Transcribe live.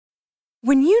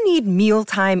When you need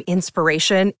mealtime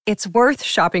inspiration, it's worth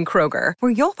shopping Kroger,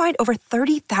 where you'll find over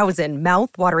 30,000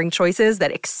 mouth-watering choices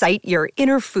that excite your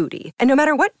inner foodie. And no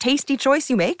matter what tasty choice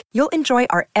you make, you'll enjoy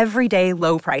our everyday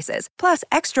low prices, plus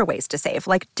extra ways to save,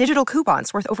 like digital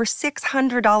coupons worth over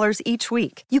 $600 each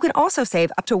week. You can also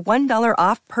save up to $1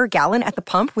 off per gallon at the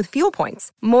pump with fuel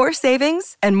points. More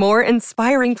savings and more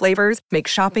inspiring flavors make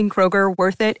shopping Kroger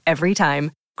worth it every time.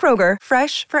 Kroger,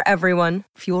 fresh for everyone.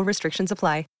 Fuel restrictions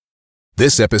apply.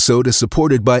 This episode is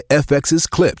supported by FX's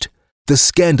Clipped, the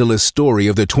scandalous story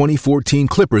of the 2014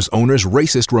 Clippers owner's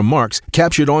racist remarks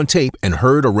captured on tape and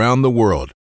heard around the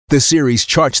world. The series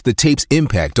charts the tape's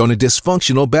impact on a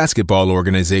dysfunctional basketball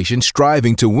organization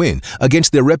striving to win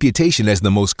against their reputation as the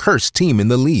most cursed team in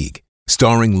the league.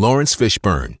 Starring Lawrence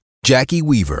Fishburne, Jackie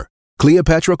Weaver,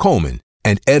 Cleopatra Coleman,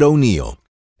 and Ed O'Neill.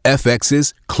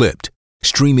 FX's Clipped,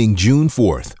 streaming June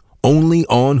 4th, only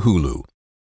on Hulu.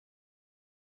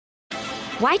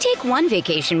 Why take one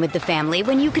vacation with the family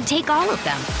when you could take all of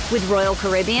them? With Royal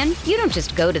Caribbean, you don't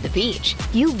just go to the beach.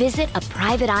 You visit a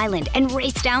private island and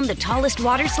race down the tallest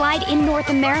water slide in North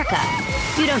America.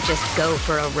 You don't just go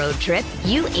for a road trip.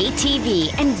 You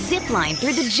ATV and zip line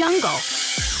through the jungle.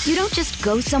 You don't just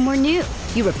go somewhere new.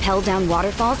 You rappel down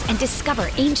waterfalls and discover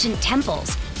ancient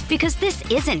temples. Because this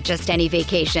isn't just any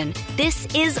vacation. This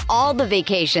is all the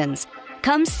vacations.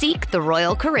 Come seek the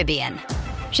Royal Caribbean.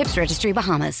 Ships Registry,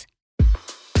 Bahamas.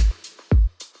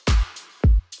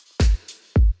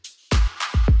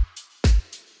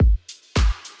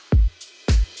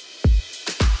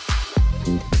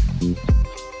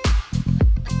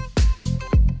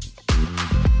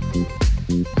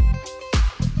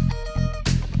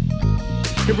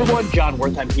 Everyone, John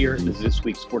Wertheim here. This is this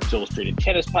week's Sports Illustrated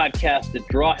Tennis Podcast. The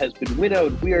draw has been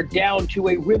winnowed. We are down to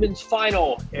a women's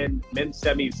final and men's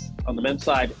semis on the men's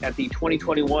side at the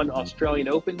 2021 Australian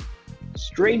Open.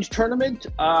 Strange tournament.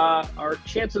 Our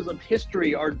chances of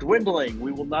history are dwindling.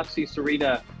 We will not see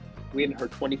Serena win her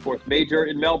 24th major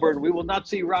in Melbourne. We will not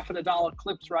see Rafa Nadal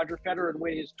eclipse Roger Federer and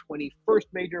win his 21st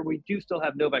major. We do still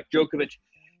have Novak Djokovic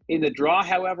in the draw,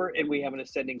 however, and we have an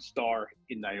ascending star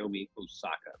in Naomi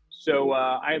Osaka. So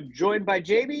I am joined by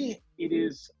Jamie. It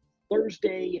is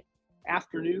Thursday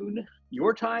afternoon,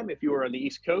 your time, if you are on the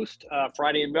East Coast,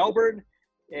 Friday in Melbourne.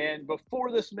 And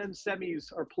before this men's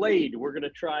semis are played, we're going to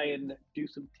try and do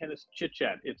some tennis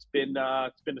chit-chat. It's been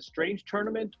a strange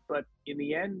tournament, but in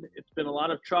the end, it's been a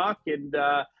lot of chalk. And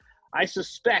I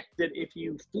suspect that if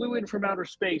you flew in from outer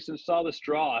space and saw this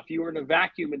draw, if you were in a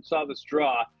vacuum and saw this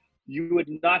draw, you would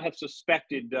not have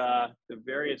suspected the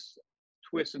various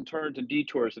twists and turns and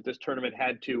detours that this tournament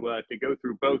had to go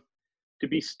through, both to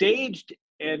be staged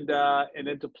and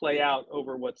then to play out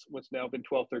over what's now been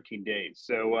 12, 13 days.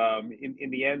 So in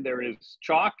the end, there is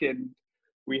chalk, and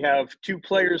we have two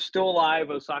players still alive,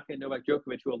 Osaka and Novak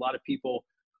Djokovic, who a lot of people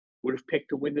would have picked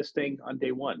to win this thing on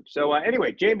day one. So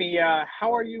anyway, Jamie,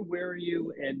 how are you? Where are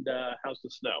you? And how's the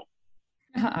snow?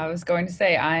 I was going to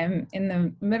say I'm in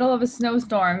the middle of a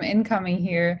snowstorm incoming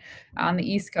here on the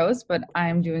East Coast, but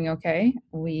I'm doing okay.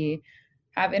 We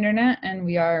have internet and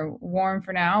we are warm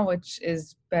for now, which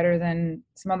is better than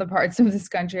some other parts of this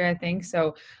country, I think.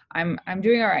 So I'm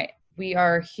doing all right. We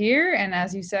are here, and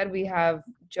as you said, we have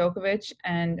Djokovic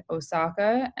and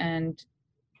Osaka, and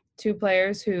two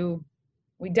players who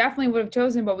we definitely would have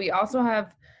chosen, but we also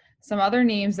have some other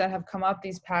names that have come up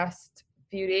these past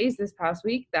few days, this past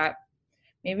week, that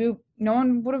maybe no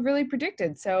one would have really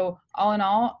predicted. So all in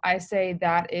all, I say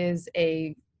that is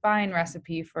a fine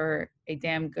recipe for a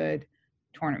damn good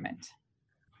tournament.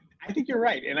 I think you're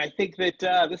right. And I think that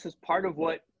this is part of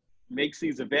what makes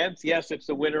these events. Yes, it's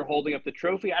the winner holding up the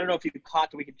trophy. I don't know if you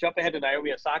caught, we could jump ahead to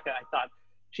Naomi Osaka. I thought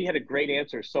she had a great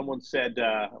answer. Someone said,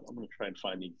 I'm going to try and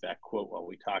find the exact quote while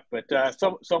we talk, but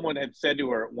someone had said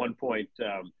to her at one point,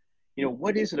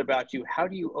 what is it about you? How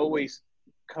do you always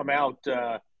come out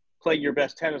playing your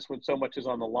best tennis when so much is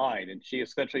on the line? And she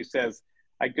essentially says,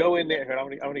 I go in there, I'm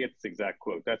going to get this exact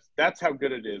quote. That's how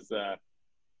good it is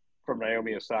from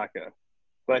Naomi Osaka.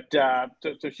 But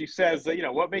so she says,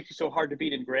 what makes you so hard to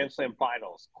beat in Grand Slam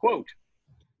finals? Quote,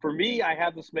 for me, I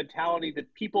have this mentality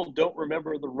that people don't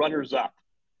remember the runners-up.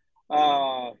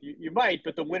 You might,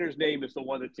 but the winner's name is the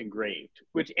one that's engraved,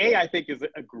 which I think is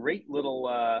a great little,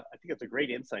 I think it's a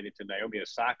great insight into Naomi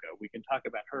Osaka. We can talk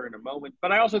about her in a moment,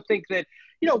 but I also think that,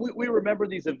 we remember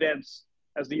these events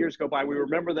as the years go by. We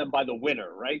remember them by the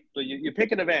winner, right? So you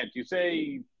pick an event, you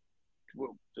say,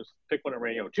 well, just pick one at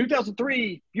random,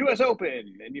 2003 US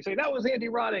Open, and you say, that was Andy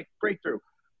Roddick, breakthrough.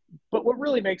 But what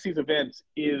really makes these events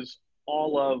is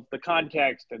all of the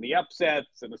context and the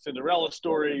upsets and the Cinderella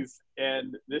stories.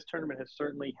 And this tournament has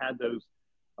certainly had those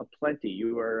aplenty.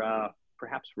 You are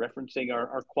perhaps referencing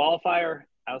our qualifier,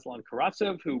 Aslan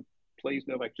Karatsev, who plays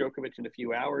Novak Djokovic in a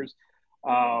few hours.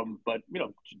 But,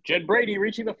 Jen Brady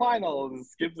reaching the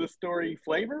finals gives this story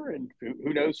flavor, and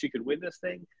who knows, she could win this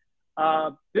thing.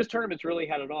 This tournament's really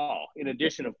had it all, in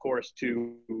addition, of course,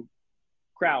 to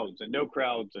crowds and no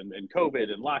crowds and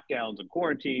COVID and lockdowns and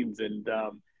quarantines. And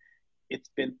it's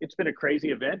been a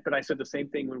crazy event, but I said the same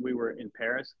thing when we were in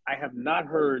Paris. I have not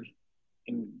heard,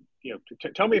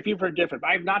 tell me if you've heard different, but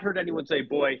I have not heard anyone say,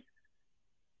 boy,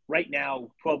 right now,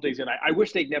 12 days in, I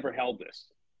wish they'd never held this.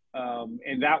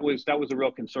 And that was a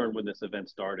real concern when this event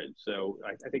started. So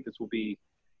I think this will be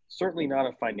certainly not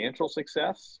a financial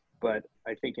success, but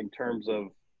I think in terms of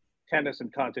tennis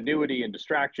and continuity and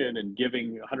distraction and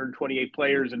giving 128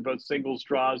 players in both singles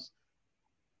draws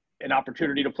an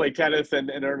opportunity to play tennis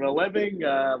and earn a living,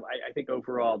 I think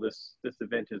overall this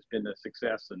event has been a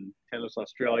success, and Tennis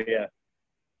Australia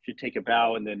should take a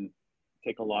bow and then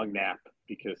take a long nap,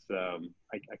 because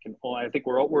I think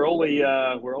we're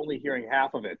only hearing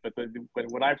half of it, but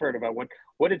what I've heard about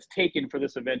what it's taken for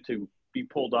this event to be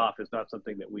pulled off is not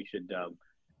something that we should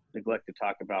neglect to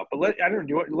talk about. But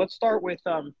let's start with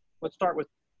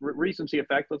recency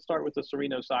effect. Let's start with the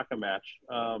Serena Osaka match.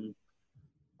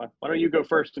 Why don't you go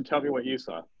first and tell me what you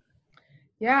saw?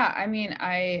 Yeah, I mean,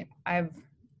 I've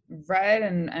read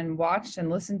and watched and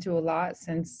listened to a lot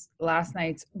since last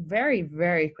night's very,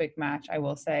 very quick match, I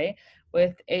will say,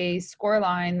 with a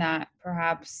scoreline that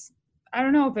perhaps, I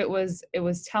don't know if it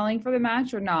was telling for the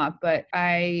match or not, but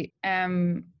I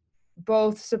am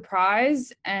both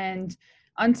surprised and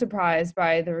unsurprised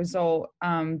by the result,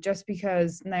 just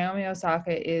because Naomi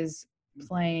Osaka is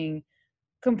playing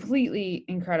completely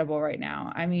incredible right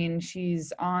now. I mean,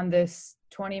 she's on this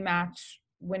 20-match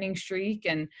winning streak,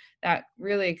 and that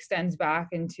really extends back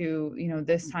into,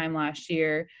 this time last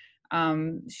year.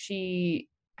 She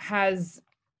has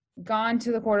gone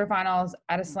to the quarterfinals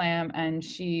at a slam, and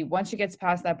once she gets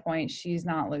past that point, she's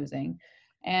not losing.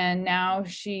 And now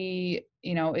she,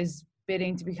 is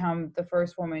bidding to become the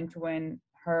first woman to win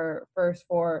her first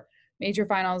 4 major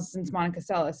finals since Monica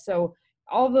Seles. So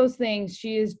all of those things,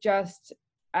 she is just,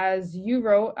 as you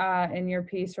wrote in your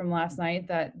piece from last night,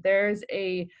 that there's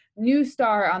a new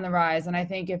star on the rise. And I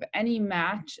think if any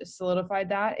match solidified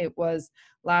that, it was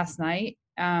last night.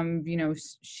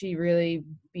 She really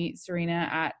beat Serena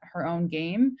at her own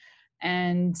game.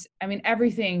 And I mean,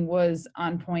 everything was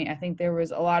on point. I think there was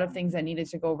a lot of things that needed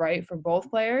to go right for both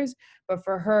players, but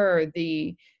for her,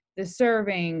 the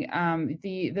serving,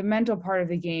 the mental part of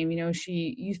the game,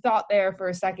 you thought there for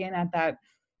a second at that,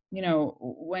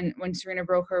 when Serena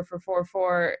broke her for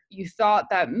 4-4, you thought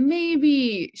that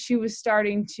maybe she was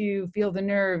starting to feel the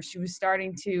nerves. She was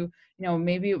starting to,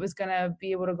 maybe it was going to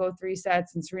be able to go 3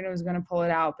 sets and Serena was going to pull it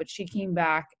out, but she came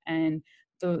back, and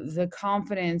the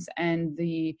confidence and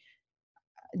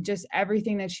just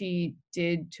everything that she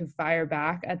did to fire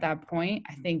back at that point,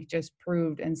 I think just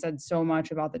proved and said so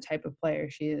much about the type of player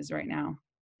she is right now.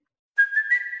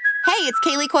 Hey, it's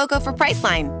Kaylee Cuoco for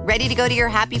Priceline. Ready to go to your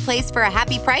happy place for a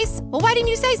happy price? Well, why didn't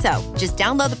you say so? Just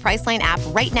download the Priceline app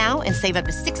right now and save up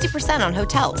to 60% on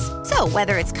hotels. So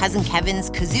whether it's Cousin Kevin's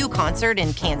Kazoo Concert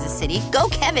in Kansas City, go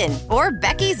Kevin, or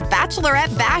Becky's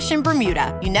Bachelorette Bash in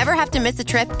Bermuda, you never have to miss a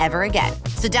trip ever again.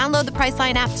 So download the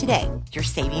Priceline app today. Your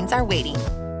savings are waiting.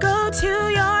 Go to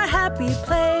your happy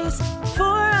place for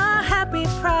a happy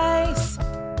price.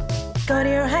 Go to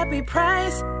your happy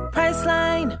price,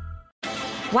 Priceline.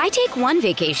 Why take one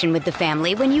vacation with the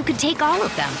family when you could take all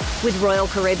of them? With Royal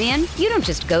Caribbean, you don't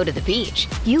just go to the beach.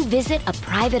 You visit a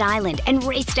private island and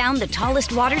race down the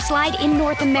tallest water slide in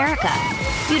North America.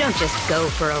 You don't just go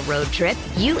for a road trip.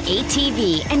 You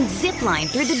ATV and zip line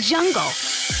through the jungle.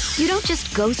 You don't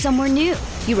just go somewhere new.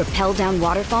 You rappel down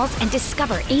waterfalls and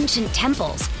discover ancient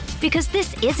temples. Because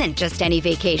this isn't just any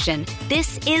vacation.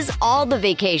 This is all the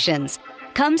vacations.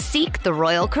 Come seek the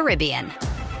Royal Caribbean.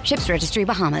 Ships Registry,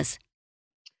 Bahamas.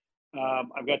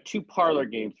 I've got 2 parlor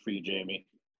games for you, Jamie.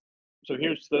 So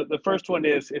here's the first one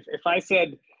is, if I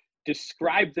said,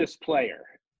 describe this player,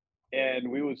 and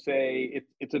we would say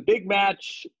it's a big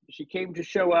match. She came to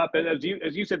show up, and as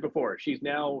you said before, she's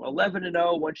now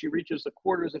 11-0 once she reaches the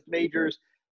quarters of majors.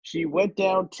 She went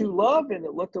down 2-love, and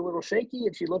it looked a little shaky,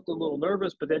 and she looked a little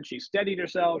nervous, but then she steadied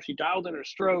herself. She dialed in her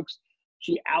strokes.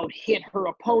 She out-hit her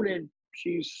opponent.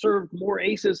 She served more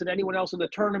aces than anyone else in the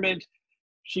tournament.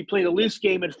 She played a loose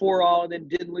game at 4-all and then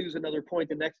didn't lose another point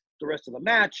the rest of the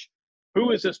match. Who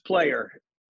is this player?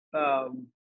 You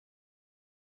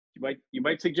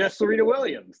might suggest Serena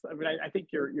Williams. I mean, I think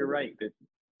you're right that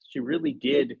she really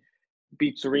did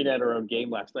beat Serena at her own game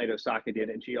last night. Osaka did,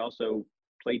 and she also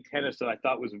played tennis that I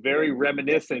thought was very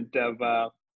reminiscent of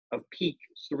of peak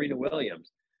Serena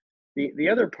Williams. The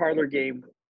other parlor game,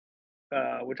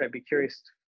 which I'd be curious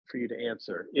for you to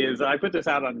answer, is I put this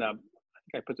out on I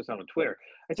think I put this out on Twitter.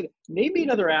 I said, name me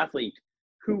another athlete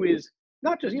who is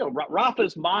not just,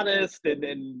 Rafa's modest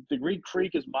and the Greek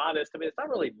Freak is modest. I mean, it's not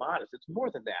really modest. It's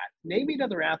more than that. Name me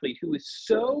another athlete who is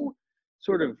so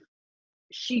sort of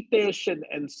sheepish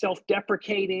and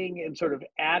self-deprecating and sort of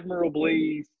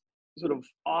admirably sort of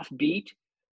offbeat,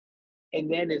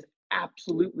 and then is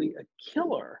absolutely a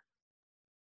killer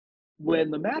when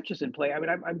the match is in play. I mean,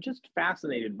 I'm just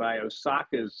fascinated by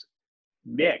Osaka's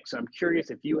mix. I'm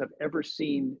curious if you have ever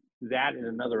seen that in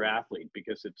another athlete,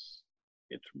 because it's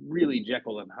really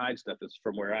Jekyll and Hyde stuff is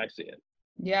from where I see it.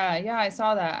 Yeah, I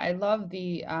saw that. I love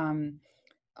the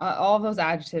all of those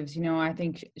adjectives. I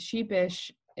think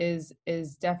sheepish is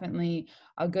definitely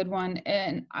a good one,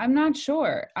 and I'm not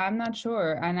sure,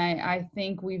 and I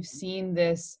think we've seen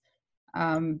this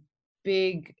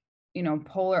big,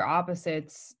 polar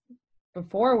opposites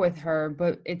before with her,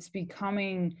 but it's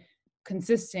becoming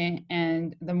consistent,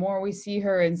 and the more we see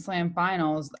her in slam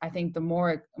finals, I think the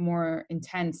more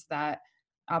intense that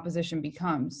opposition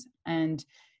becomes. And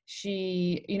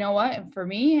she, for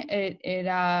me,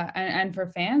 and for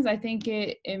fans, I think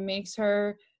it makes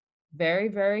her very,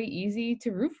 very easy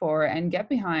to root for and get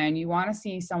behind. You want to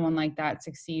see someone like that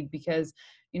succeed, because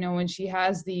when she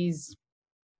has these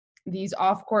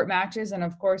off-court matches, and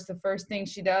of course the first thing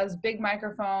she does, big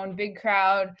microphone, big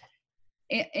crowd,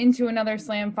 into another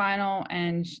slam final,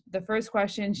 and the first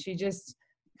question, she just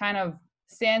kind of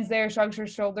stands there, shrugs her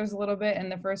shoulders a little bit,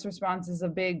 and the first response is a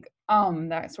big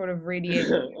that sort of radiates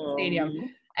the stadium.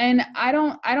 And I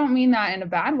don't mean that in a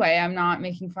bad way. I'm not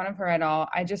making fun of her at all.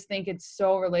 I just think it's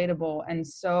so relatable and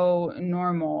so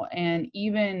normal. And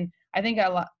even I think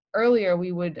earlier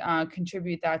we would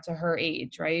contribute that to her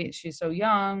age, right? She's so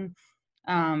young.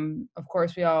 Of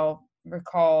course, we all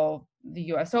recall the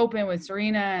US Open with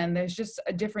Serena, and there's just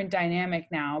a different dynamic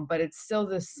now, but it's still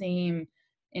the same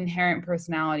inherent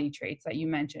personality traits that you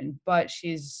mentioned, but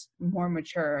she's more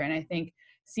mature. And I think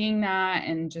seeing that,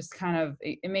 and just kind of,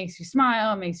 it makes you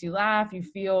smile, it makes you laugh, you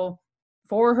feel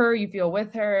for her, you feel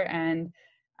with her. And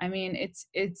I mean,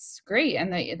 it's great.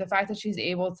 And the fact that she's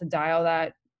able to dial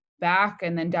that back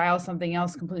and then dial something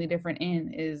else completely different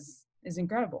in is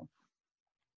incredible.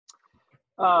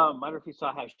 I don't know if you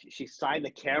saw how she signed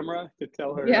the camera to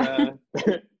tell her. Yeah.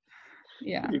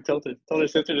 Yeah. You told her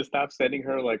sister to stop sending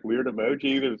her like weird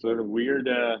emojis or sort of weird.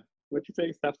 What'd you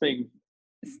say? Stop saying.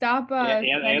 Stop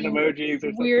and emojis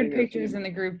or weird pictures in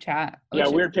the group chat. Yeah,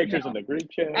 weird pictures in the group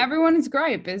chat. Everyone's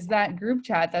gripe is that group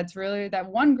chat. That's really that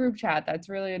one group chat. That's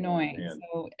really annoying.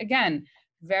 So again,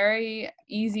 very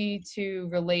easy to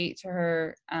relate to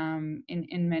her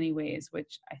in many ways,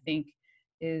 which I think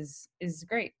is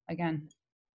great. Again.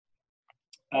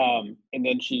 And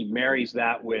then she marries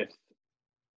that with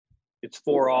it's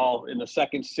 4-all in the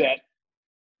second set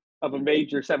of a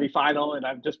major semifinal, and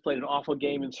I've just played an awful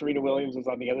game, and Serena Williams is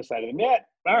on the other side of the net.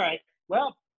 All right,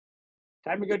 well,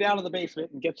 time to go down to the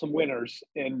basement and get some winners.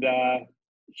 And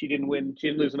she didn't win. She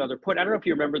didn't lose another point. I don't know if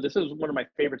you remember, this is one of my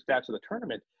favorite stats of the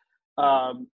tournament.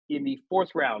 In the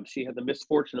fourth round, she had the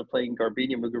misfortune of playing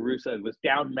Garbiñe Muguruza and was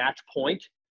down match point.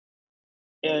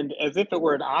 And as if it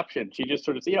were an option, she just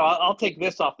sort of said, I'll take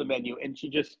this off the menu. And she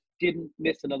just didn't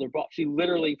miss another ball. She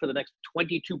literally, for the next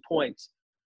 22 points,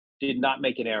 did not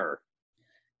make an error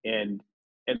and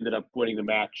ended up winning the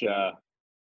match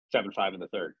 7-5 in the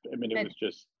third. I mean, it was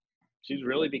just, she's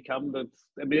really become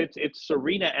it's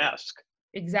Serena-esque.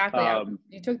 Exactly.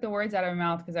 You took the words out of my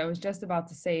mouth, because I was just about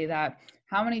to say that.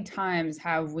 How many times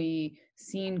have we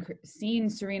seen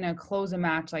Serena close a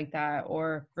match like that,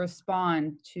 or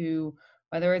respond to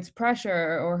whether it's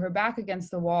pressure or her back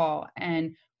against the wall,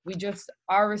 and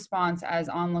our response as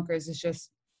onlookers is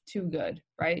just too good,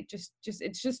 right?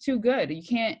 It's just too good. You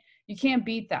can't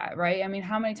beat that, right? I mean,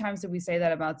 how many times did we say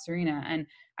that about Serena? And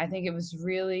I think it was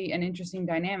really an interesting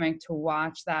dynamic to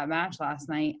watch that match last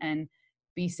night and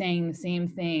be saying the same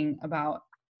thing about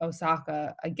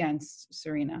Osaka against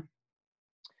Serena.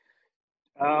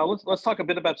 Let's talk a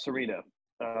bit about Serena.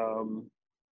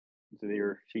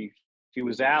 She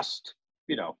was asked,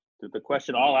 the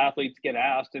question all athletes get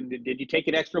asked, and did you take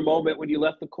an extra moment when you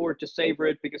left the court to savor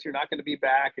it because you're not going to be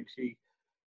back? And she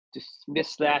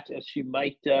dismissed that as she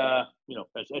might,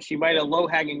 as she might a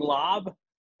low-hanging lob,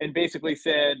 and basically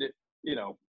said,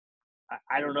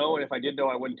 I don't know, and if I did know,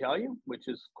 I wouldn't tell you, which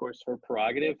is, of course, her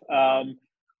prerogative.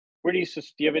 Where do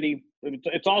you have any?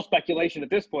 It's all speculation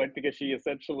at this point, because she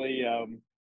essentially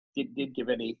did give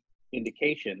any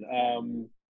indication.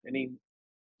 Any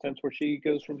sense where she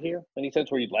goes from here? Any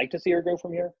sense where you'd like to see her go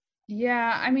from here?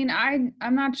 Yeah, I mean,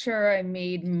 I'm not sure I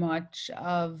made much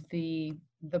of the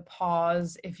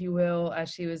pause, if you will, as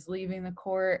she was leaving the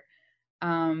court.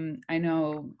 I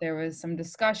know there was some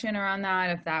discussion around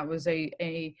that, if that was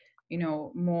a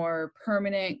more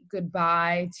permanent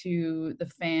goodbye to the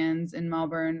fans in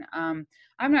Melbourne. I'm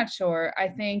not sure. I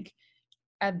think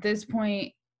at this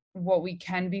point, what we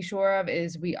can be sure of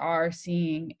is we are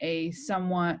seeing a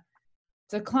somewhat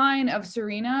decline of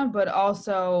Serena, but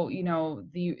also,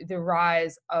 the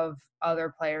rise of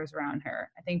other players around her.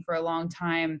 I think for a long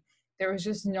time, there was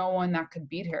just no one that could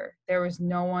beat her. There was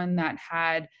no one that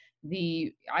had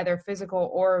the either physical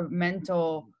or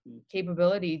mental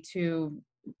capability to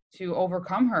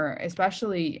overcome her,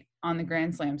 especially on the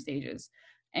Grand Slam stages.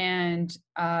 And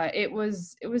it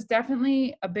was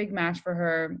definitely a big match for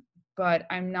her, but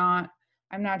I'm not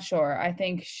sure. I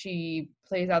think she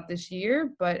plays out this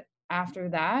year, but after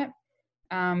that,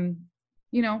 um,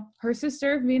 her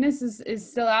sister Venus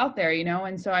is still out there,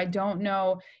 and so I don't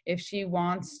know if she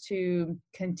wants to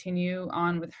continue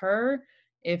on with her,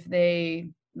 if they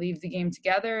leave the game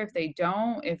together, if they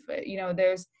don't, if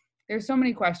there's so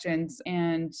many questions,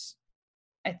 and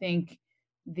I think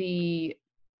the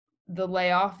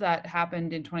layoff that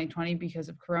happened in 2020 because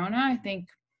of Corona, I think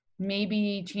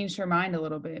maybe changed her mind a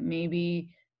little bit, maybe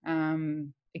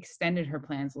extended her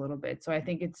plans a little bit. So I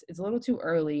think it's a little too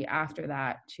early after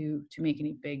that to make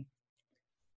any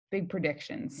big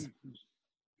predictions.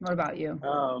 What about you?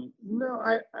 No,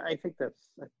 I think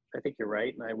I think you're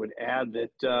right, and I would add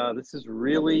that this is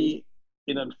really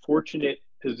an unfortunate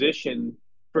position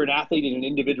for an athlete in an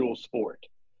individual sport,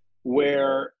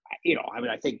 where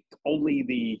I think only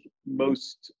the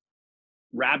most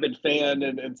rabid fan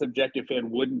and subjective fan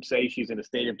wouldn't say she's in a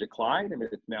state of decline. I mean,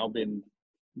 it's now been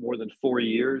more than 4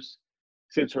 years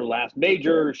since her last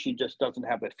major. She just doesn't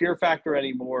have that fear factor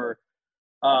anymore.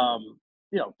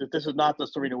 That this is not the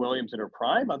Serena Williams in her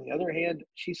prime. On the other hand,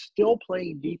 she's still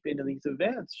playing deep into these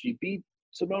events. She beat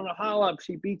Simona Halep.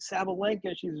 She beat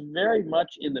Sabalenka. She's very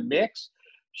much in the mix.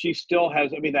 She still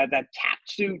has, that tack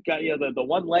suit got, the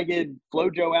one-legged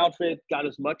FloJo outfit got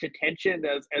as much attention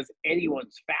as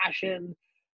anyone's fashion.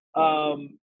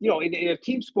 In a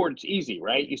team sport, it's easy,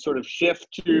 right? You sort of shift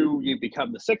to, you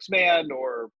become the sixth man,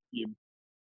 or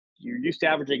you're used to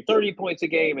averaging 30 points a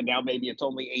game, and now maybe it's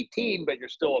only 18, but you're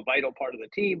still a vital part of the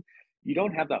team. You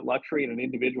don't have that luxury in an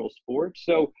individual sport.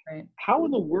 So Right. How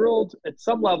in the world, at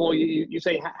some level, you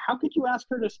say, how could you ask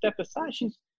her to step aside?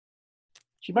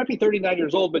 She might be 39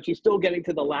 years old, but she's still getting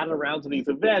to the latter rounds of these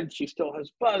events. She still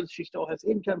has buzz. She still has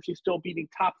income. She's still beating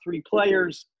top 3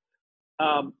 players.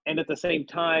 And at the same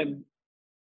time,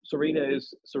 Serena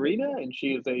is Serena, and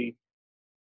she is a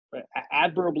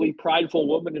admirably prideful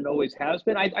woman and always has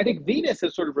been. I think Venus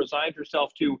has sort of resigned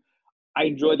herself to, I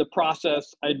enjoy the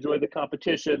process. I enjoy the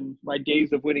competition. My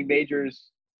days of winning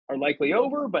majors are likely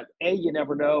over, but A, you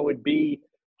never know, and B,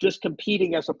 just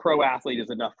competing as a pro athlete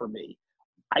is enough for me.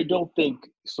 I don't think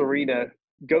Serena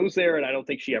goes there, and I don't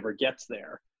think she ever gets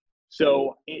there.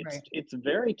 So it's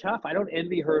very tough. I don't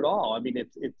envy her at all. I mean,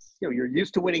 it's you're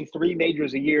used to winning 3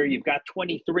 majors a year. You've got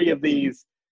 23 of these.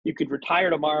 You could retire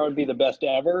tomorrow and be the best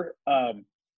ever.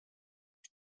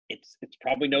 It's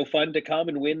probably no fun to come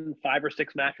and win 5 or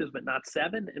 6 matches, but not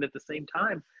 7. And at the same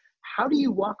time, how do you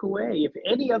walk away? If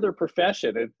any other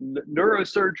profession,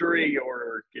 neurosurgery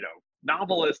or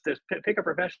novelist, pick a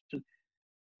profession.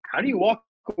 How do you walk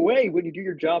away when you do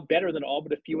your job better than all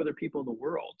but a few other people in the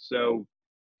world? So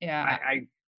Yeah, I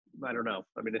don't know.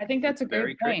 I mean, I think that's a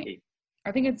very great point. tricky.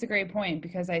 I think it's a great point,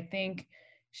 because I think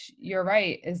you're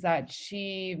right, is that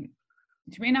she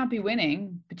may not be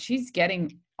winning, but she's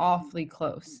getting awfully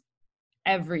close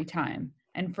every time.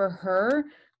 And for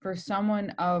someone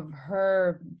of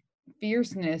her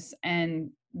fierceness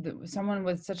and someone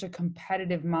with such a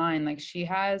competitive mind like she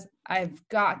has, I've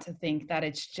got to think that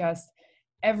it's just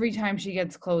every time she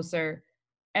gets closer,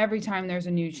 every time there's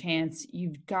a new chance,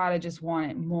 you've got to just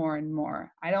want it more and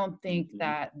more. I don't think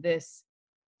that this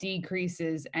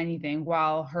decreases anything.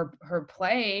 While her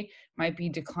play might be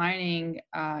declining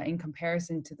in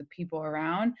comparison to the people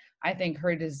around, I think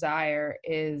her desire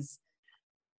is.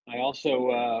 I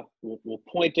also will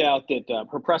point out that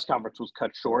her press conference was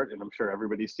cut short, and I'm sure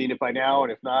everybody's seen it by now.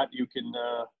 And if not, you can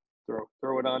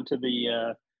throw it onto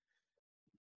the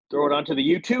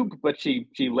YouTube. But she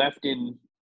left in.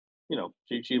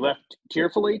 She left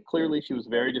tearfully. Clearly, she was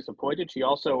very disappointed. She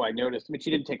also, I noticed, she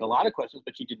didn't take a lot of questions,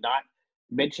 but she did not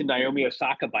mention Naomi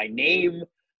Osaka by name.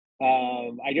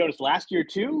 I noticed last year,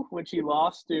 too, when she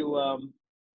lost to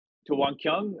Wang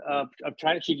Kyung of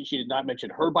China, she did not mention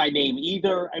her by name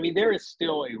either. I mean, there is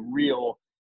still a real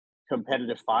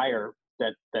competitive fire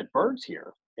that burns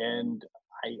here. And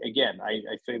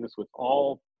I say this with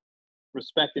all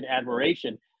respect and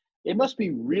admiration. It must be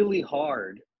really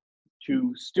hard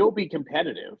to still be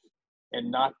competitive and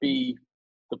not be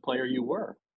the player you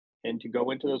were, and to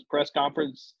go into those press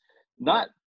conference not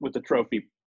with the trophy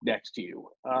next to you.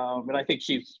 And I think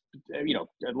she's,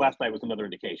 last night was another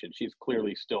indication. She's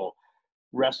clearly still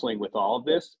wrestling with all of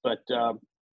this. But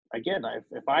again,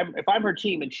 if I'm her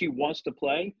team and she wants to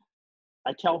play,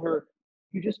 I tell her,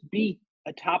 you just beat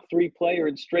a top 3 player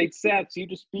in straight sets. You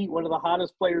just beat one of the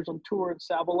hottest players on tour in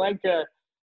Sabalenka.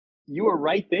 You were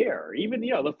right there. Even,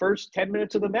 the first 10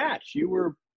 minutes of the match, you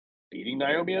were beating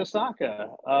Naomi Osaka.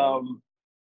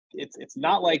 It's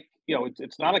not like,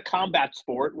 it's not a combat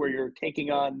sport where you're taking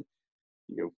on,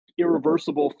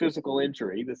 irreversible physical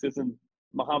injury. This isn't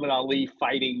Muhammad Ali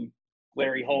fighting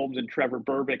Larry Holmes and Trevor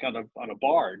Berbick on a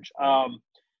barge.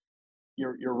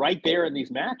 You're right there in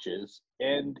these matches,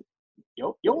 and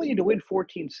you only need to win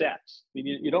 14 sets. I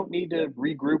mean, you don't need to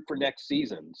regroup for next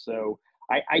season. So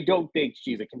I don't think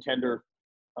she's a contender,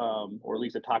 or at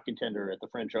least a top contender at the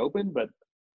French Open, but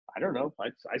I don't know.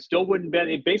 I still wouldn't bet,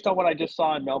 based on what I just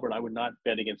saw in Melbourne, I would not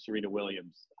bet against Serena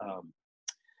Williams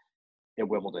at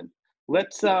Wimbledon.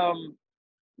 Let's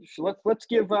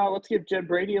give Jen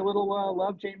Brady a little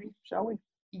love, Jamie, shall we?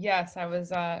 Yes, I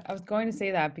was going to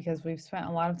say that, because we've spent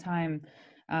a lot of time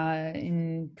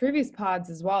in previous pods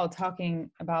as well talking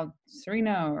about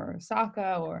Serena or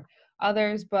Osaka or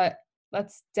others, but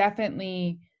let's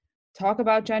definitely talk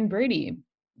about Jen Brady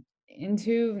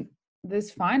into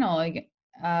this final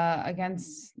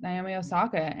against Naomi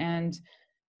Osaka. And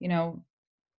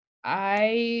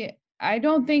I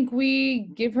don't think we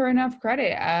give her enough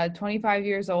credit. At 25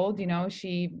 years old,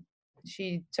 she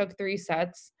took 3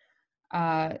 sets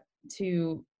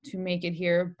to make it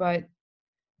here, but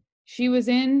she was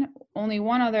in only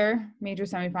one other major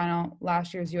semifinal,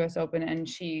 last year's US Open, and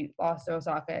she lost to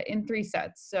Osaka in 3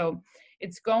 sets. So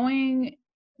it's going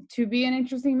to be an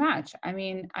interesting match. I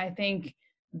mean, I think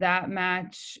that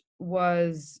match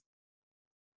was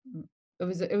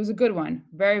a good one,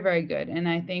 very, very good. And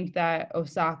I think that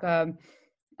Osaka,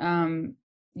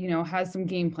 has some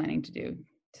game planning to do,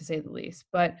 to say the least.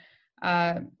 But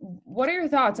what are your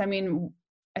thoughts? I mean,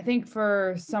 I think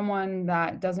for someone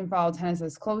that doesn't follow tennis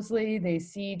as closely, they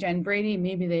see Jen Brady,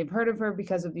 maybe they've heard of her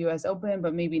because of the US Open,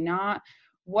 but maybe not.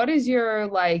 What is your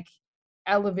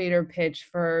elevator pitch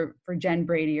for Jen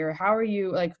Brady, or how are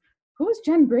you, who is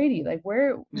Jen Brady?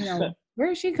 Where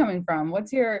is she coming from?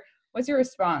 What's your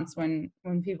response when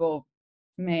people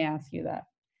may ask you that?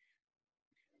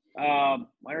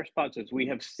 My response is, we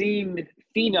have seen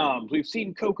phenoms, we've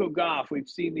seen Coco Gauff, we've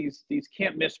seen these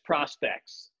can't miss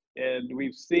prospects, and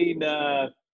we've seen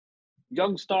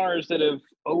young stars that have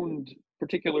owned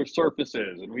particular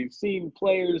surfaces, and we've seen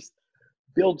players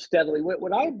build steadily.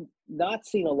 What I've not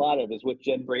seen a lot of is what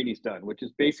Jen Brady's done, which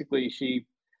is basically she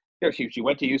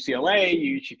went to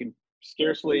UCLA. She can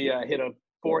scarcely hit a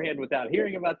forehand without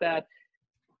hearing about that.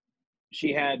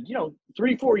 She had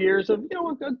 3-4 years of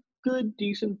a good,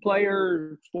 decent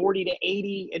player, 40 to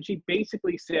 80, and she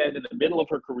basically said in the middle of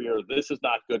her career, this is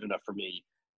not good enough for me.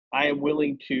 I am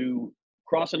willing to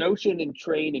cross an ocean and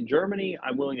train in Germany.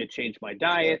 I'm willing to change my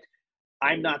diet.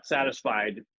 I'm not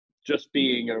satisfied just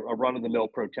being a run-of-the-mill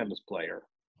pro tennis player.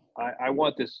 I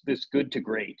want this good to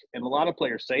great. And a lot of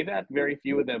players say that. Very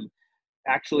few of them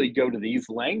actually go to these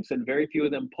lengths, and very few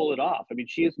of them pull it off. I mean,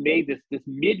 she has made this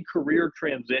mid-career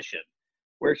transition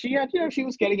where she had, she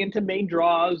was getting into main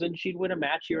draws and she'd win a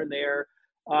match here and there.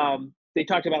 They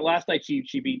talked about last night, she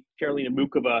beat Karolina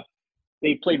Mukova.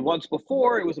 They played once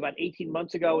before. It was about 18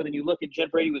 months ago. And then you look at Jen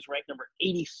Brady, was ranked number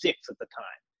 86 at the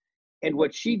time. And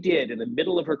what she did in the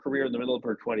middle of her career, in the middle of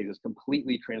her 20s, is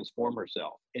completely transform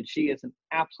herself. And she is an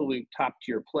absolute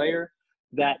top-tier player.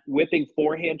 That whipping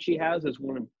forehand she has is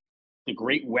one of the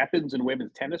great weapons in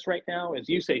women's tennis right now. As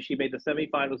you say, she made the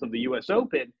semifinals of the US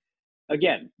Open.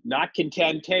 Again, not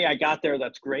content, hey, I got there,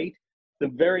 that's great. The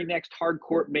very next hard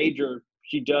court major,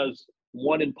 she does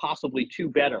one and possibly 2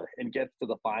 better and gets to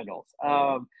the finals.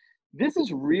 This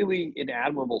is really an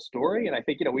admirable story. And I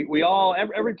think, we all,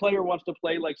 every player wants to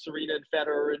play like Serena and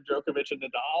Federer and Djokovic and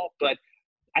Nadal, but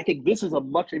I think this is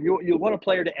if you want a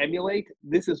player to emulate,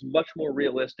 this is much more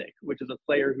realistic, which is a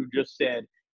player who just said,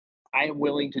 I am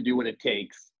willing to do what it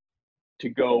takes to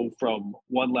go from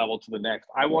one level to the next.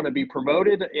 I want to be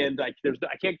promoted, and I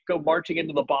can't go marching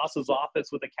into the boss's office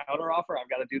with a counteroffer. I've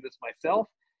got to do this myself.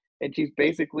 And she's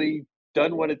basically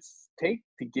done what it's take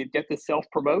to get the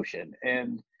self-promotion.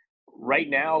 And right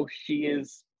now she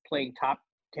is playing top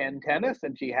 10 tennis,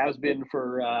 and she has been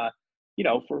for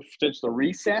since the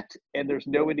reset, and there's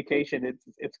no indication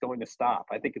it's going to stop.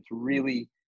 I think it's really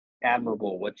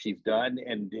admirable what she's done.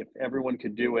 And if everyone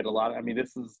could do it,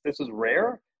 this is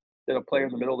rare that a player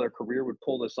in the middle of their career would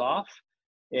pull this off.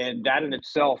 And that in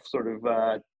itself sort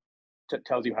of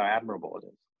tells you how admirable it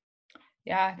is.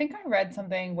 Yeah, I think I read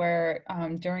something where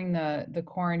during the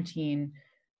quarantine,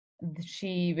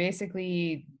 she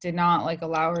basically did not like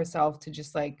allow herself to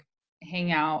just like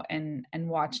hang out and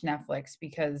watch Netflix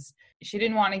because she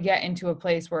didn't want to get into a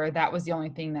place where that was the only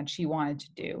thing that she wanted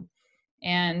to do.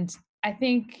 And I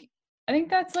think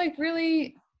that's like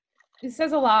really, it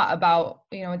says a lot about,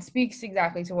 it speaks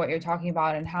exactly to what you're talking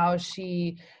about and how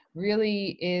she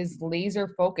really is laser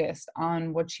focused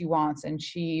on what she wants. And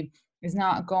she is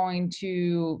not going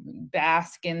to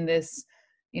bask in this,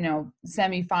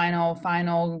 semifinal,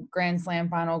 final, Grand Slam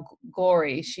final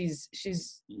glory. She's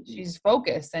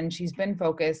focused, and she's been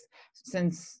focused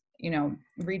since,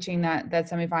 reaching that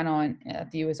semifinal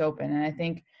at the US Open. And I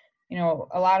think,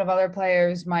 a lot of other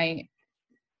players might,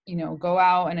 go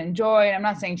out and enjoy. And I'm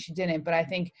not saying she didn't, but I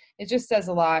think it just says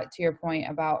a lot to your point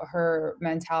about her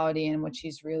mentality and what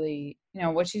she's really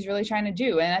trying to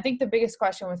do. And I think the biggest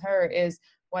question with her is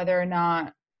whether or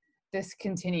not this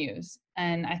continues.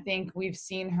 And I think we've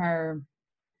seen her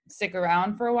stick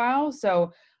around for a while,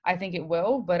 so I think it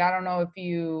will. But I don't know if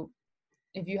you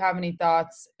have any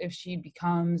thoughts if she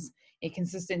becomes a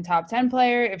consistent top 10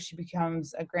 player, if she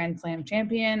becomes a Grand Slam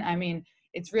champion. I mean,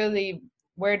 it's really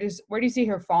where do you see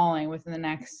her falling within the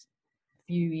next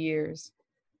few years?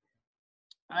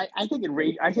 I think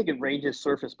it ranges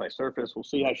surface by surface. We'll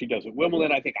see how she does at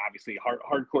Wimbledon. I think obviously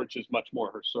hard courts is much more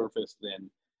her surface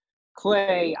than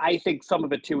clay. I think some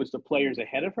of it too is the players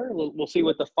ahead of her. We'll see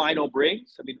what the final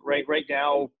brings. I mean, right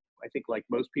now, I think like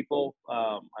most people,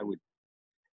 I would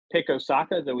pick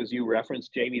Osaka. That was you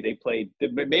referenced, Jamie. They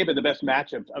may have been the best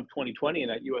match of 2020 in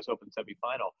that U.S. Open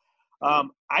semifinal.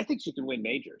 I think she can win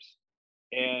majors.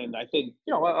 And I think,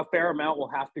 a fair amount will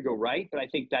have to go right. But I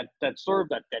think that serve,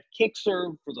 that kick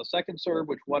serve for the second serve,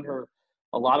 which won her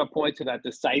a lot of points in that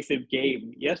decisive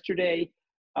game yesterday.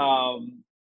 And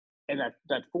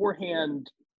that forehand,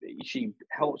 she's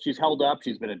held up.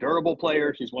 She's been a durable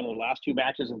player. She's won the last two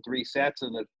matches in 3 sets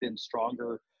and has been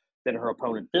stronger than her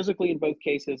opponent physically in both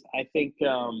cases. I think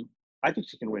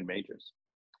she can win majors.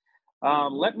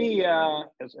 Let me,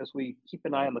 as we keep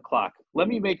an eye on the clock, let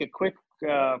me make a quick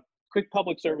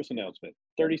public service announcement.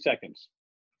 30 seconds.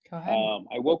 Go ahead.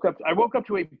 I woke up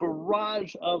to a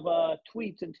barrage of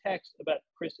tweets and texts about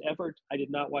Chris Evert. I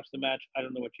did not watch the match. I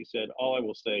don't know what she said. All I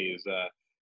will say is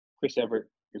Chris Evert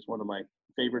is one of my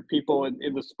favorite people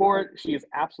in the sport. She is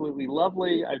absolutely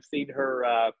lovely. I've seen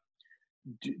her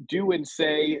do and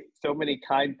say so many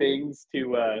kind things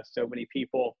to so many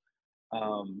people.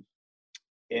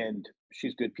 And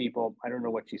she's good people. I don't know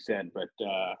what she said, but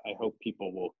I hope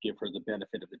people will give her the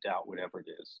benefit of the doubt, whatever it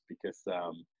is, because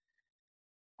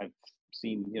I've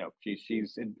seen,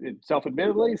 she's in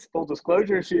self-admittedly, full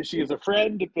disclosure, she is a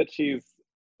friend, but she's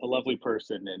a lovely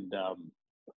person. And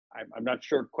I'm not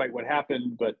sure quite what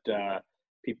happened, but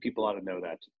people ought to know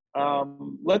that.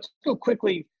 Let's go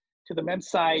quickly to the men's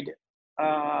side.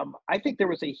 I think there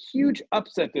was a huge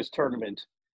upset this tournament,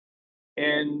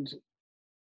 and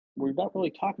we're not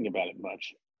really talking about it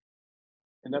much.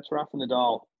 And that's Rafa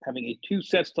Nadal having a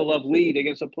 2-sets-to-love lead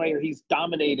against a player he's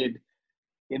dominated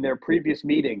in their previous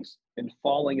meetings and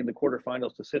falling in the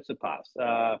quarterfinals to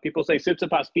Tsitsipas. People say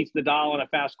Tsitsipas beats Nadal on a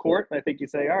fast court. And I think you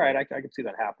say, all right, I can see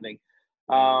that happening.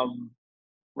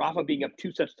 Rafa being up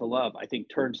 2-sets-to-love, I think,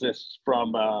 turns this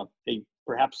from a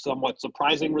perhaps somewhat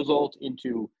surprising result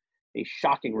into a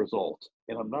shocking result.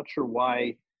 And I'm not sure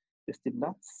why this did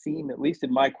not seem, at least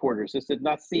in my quarters, this did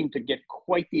not seem to get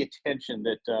quite the attention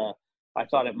that I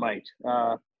thought it might.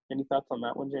 Any thoughts on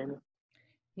that one, Jamie?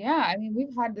 Yeah, I mean,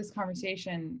 we've had this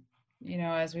conversation,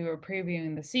 as we were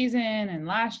previewing the season and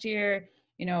last year,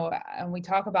 and we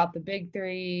talk about the big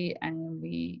three, and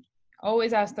we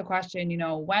always ask the question,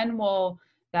 when will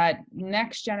that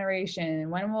next generation,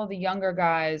 when will the younger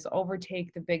guys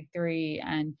overtake the big three?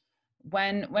 And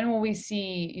when will we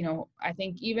see, I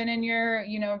think even in your,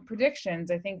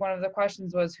 predictions, I think one of the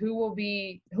questions was who will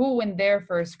win their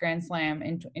first Grand Slam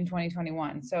in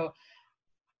 2021. So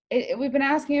we've been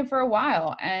asking it for a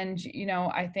while. And,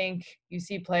 I think you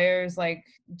see players like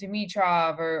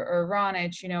Dimitrov or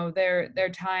Raonic, their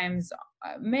times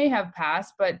may have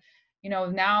passed, but,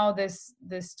 now this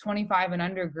 25 and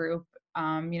under group,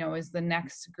 is the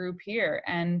next group here.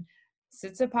 And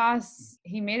Tsitsipas,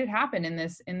 he made it happen in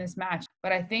this match.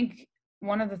 But I think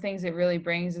one of the things it really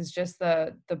brings is just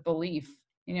the belief,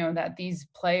 that these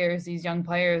young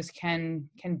players can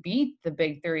beat the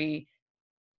big three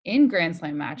in Grand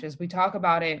Slam matches. We talk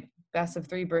about it, best of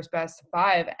 3 versus best of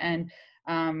 5. And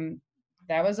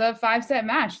That was a 5-set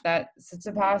match that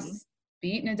Tsitsipas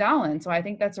beat Nadal in. So I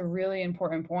think that's a really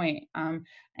important point.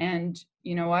 And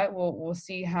you know what, we'll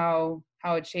see how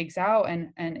it shakes out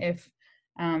and if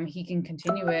he can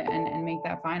continue it and make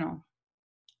that final.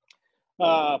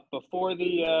 Before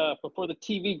the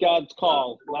TV gods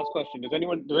call, last question: Does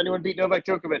anyone beat Novak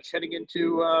Djokovic heading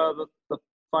into the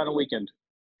final weekend?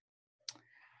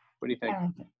 What do you think?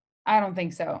 I don't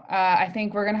think so. I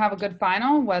think we're gonna have a good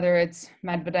final, whether it's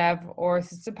Medvedev or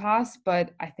Tsitsipas.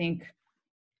 But I think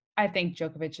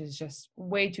Djokovic is just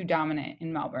way too dominant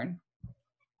in Melbourne.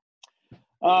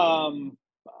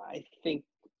 I think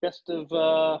best of.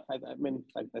 I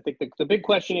think the big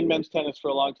question in men's tennis for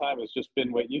a long time has just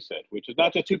been what you said, which is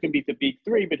not just who can beat the big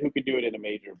three, but who can do it in a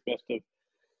major.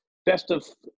 Best of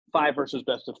 5 versus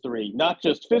best of 3, not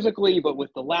just physically, but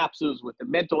with the lapses, with the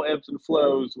mental ebbs and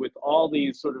flows, with all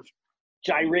these sort of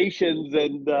gyrations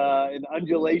and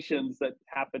undulations that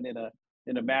happen in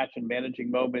a match, and managing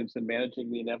moments and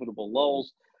managing the inevitable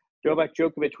lulls. Novak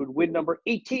Djokovic would win number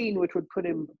 18, which would put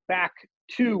him back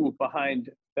 2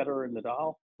 behind Federer and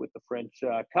Nadal, with the French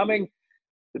coming.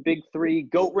 The big 3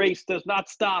 GOAT race does not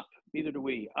stop. Neither do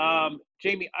we.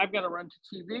 Jamie, I've got to run to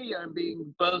TV. I'm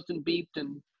being buzzed and beeped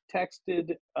and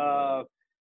texted.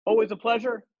 Always a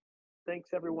pleasure. Thanks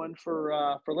everyone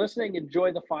for listening.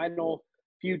 Enjoy the final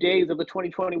few days of the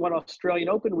 2021 Australian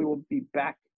Open. We will be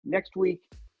back next week.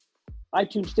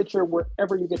 iTunes, Stitcher,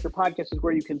 wherever you get your podcasts is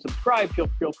where you can subscribe.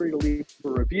 Feel free to leave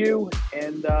a review,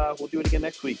 and we'll do it again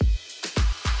next week.